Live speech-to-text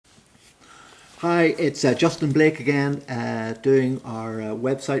Hi, it's Justin Blake again, doing our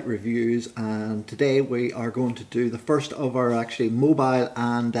website reviews, and today we are going to do the first of our actually mobile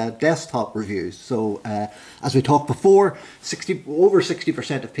and desktop reviews. So as we talked before, over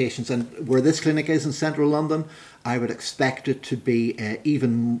 60% of patients, and where this clinic is in central London, I would expect it to be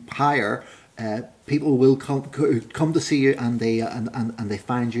even higher. People will come to see you, and they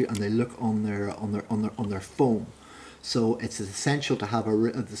find you and they look on their phone. So it's essential to have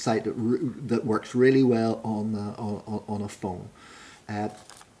the site that works really well on a phone.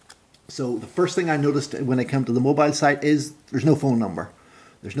 So the first thing I noticed when I came to the mobile site is there's no phone number.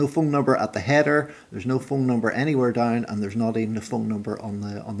 There's no phone number at the header. There's no phone number anywhere down, and there's not even a phone number on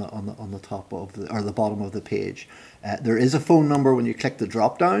the top of the bottom of the page. There is a phone number when you click the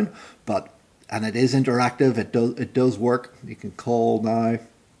drop down, and it is interactive. It does work. You can call now.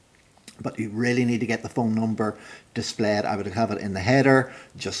 But you really need to get the phone number displayed. I would have it in the header,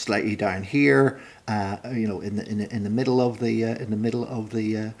 just slightly down here, in the middle of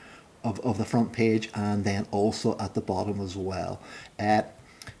the front page, and then also at the bottom as well.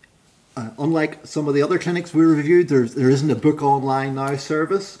 Unlike some of the other clinics we reviewed, there isn't a book online now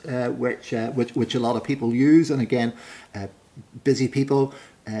service, which a lot of people use, and again, busy people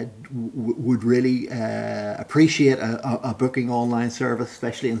would really appreciate a booking online service,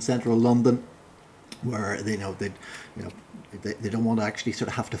 especially in central London, where they don't want to actually sort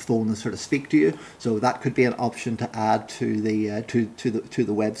of have to phone and sort of speak to you. So that could be an option to add to the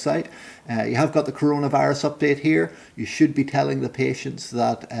website. You have got the coronavirus update here. You should be telling the patients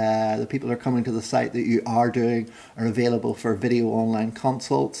that the people who are coming to the site that you are available for video online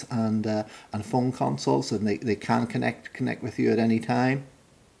consults and phone consults, and they can connect with you at any time.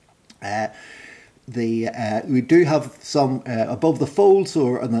 We do have some above the folds,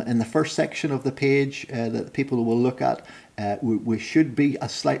 or in the first section of the page that people will look at. We should be a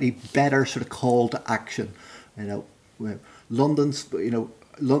slightly better sort of call to action.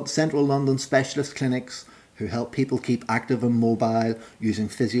 Central London specialist clinics who help people keep active and mobile using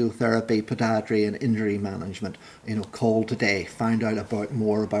physiotherapy, podiatry, and injury management. Call today. Find out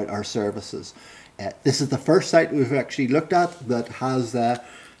more about our services. This is the first site we've actually looked at that has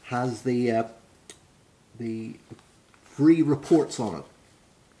the free reports on it,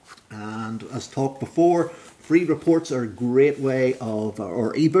 and as talked before, free reports are a great way of,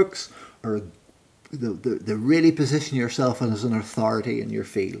 or ebooks, or they really position yourself as an authority in your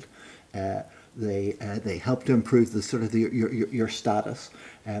field. They help to improve the sort of your status.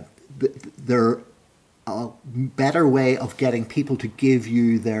 They're a better way of getting people to give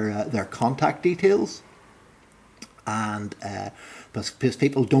you their contact details. And because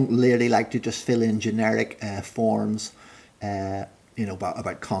people don't really like to just fill in generic forms,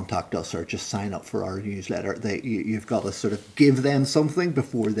 about contact us or just sign up for our newsletter. You've got to sort of give them something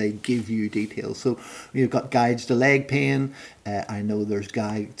before they give you details. So you've got guides to leg pain. I know there's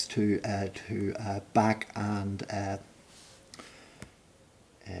guides to back and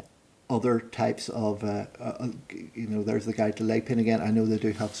other types of there's the guide to leg pain again. I know they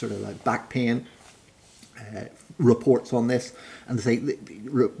do have sort of like back pain reports on this, and they say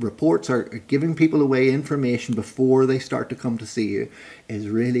reports are giving people away information before they start to come to see you is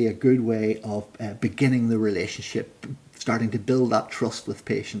really a good way of beginning the relationship, starting to build that trust with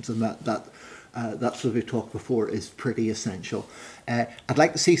patients, and that's what we talked before is pretty essential. I'd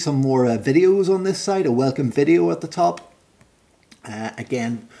like to see some more videos on this site, a welcome video at the top.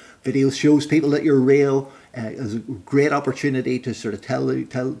 Again, videos shows people that you're real. It's a great opportunity to sort of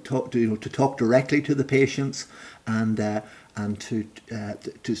talk directly to the patients, and to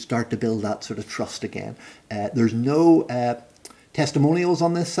start to build that sort of trust again. There's no testimonials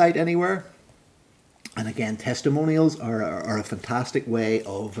on this site anywhere, and again, testimonials are a fantastic way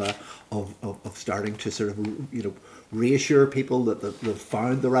of starting to sort of reassure people that they've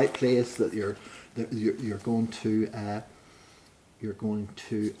found the right place, that you're going to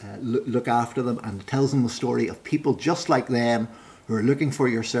look after them, and it tells them the story of people just like them who are looking for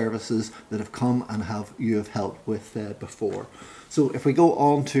your services, that have come and you have helped with before. So if we go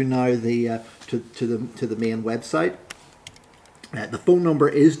on to now to the main website, the phone number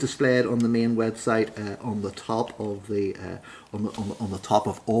is displayed on the main website on the top of on the top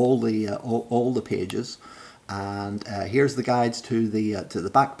of all the pages. And here's the guides to the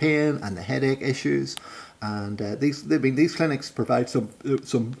back pain and the headache issues. And these clinics provide some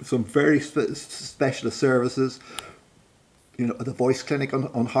very specialist services. The voice clinic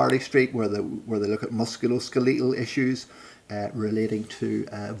on Harley Street, where they look at musculoskeletal issues relating to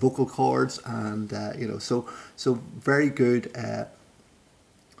vocal cords, and so very good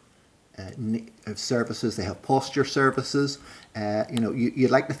services. They have posture services.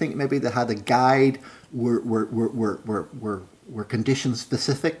 You'd like to think maybe they had a guide were condition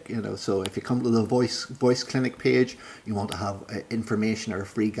specific. So if you come to the voice clinic page, you want to have information or a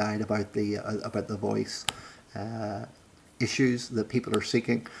free guide about the voice issues that people are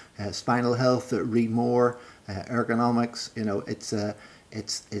seeking. Spinal health, read more. Ergonomics.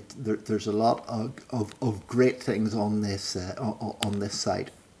 There's a lot of great things on this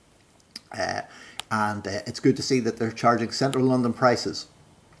site. And it's good to see that they're charging Central London prices.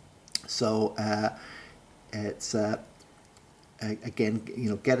 So it's again,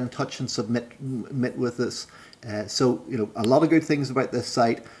 get in touch and submit with us. So a lot of good things about this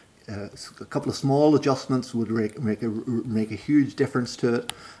site. A couple of small adjustments would make a huge difference to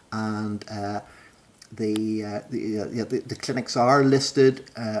it, and the clinics are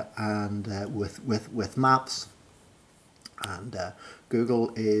listed and with maps. And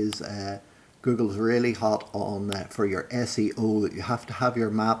Google's really hot on for your SEO. That you have to have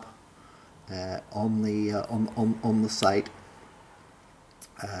your map on the site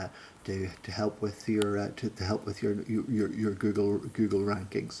to help with your Google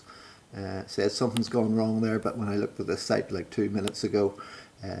rankings. Says something's gone wrong there, but when I looked at this site like 2 minutes ago,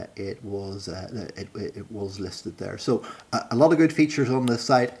 it was listed there. So a lot of good features on this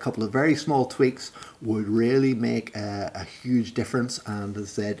site. A couple of very small tweaks would really make a huge difference. And as I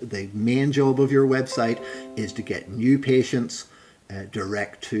said, the main job of your website is to get new patients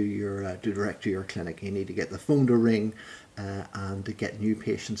direct to your clinic. You need to get the phone to ring and to get new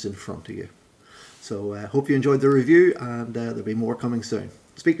patients in front of you. So hope you enjoyed the review, and there'll be more coming soon.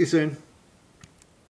 Speak to you soon.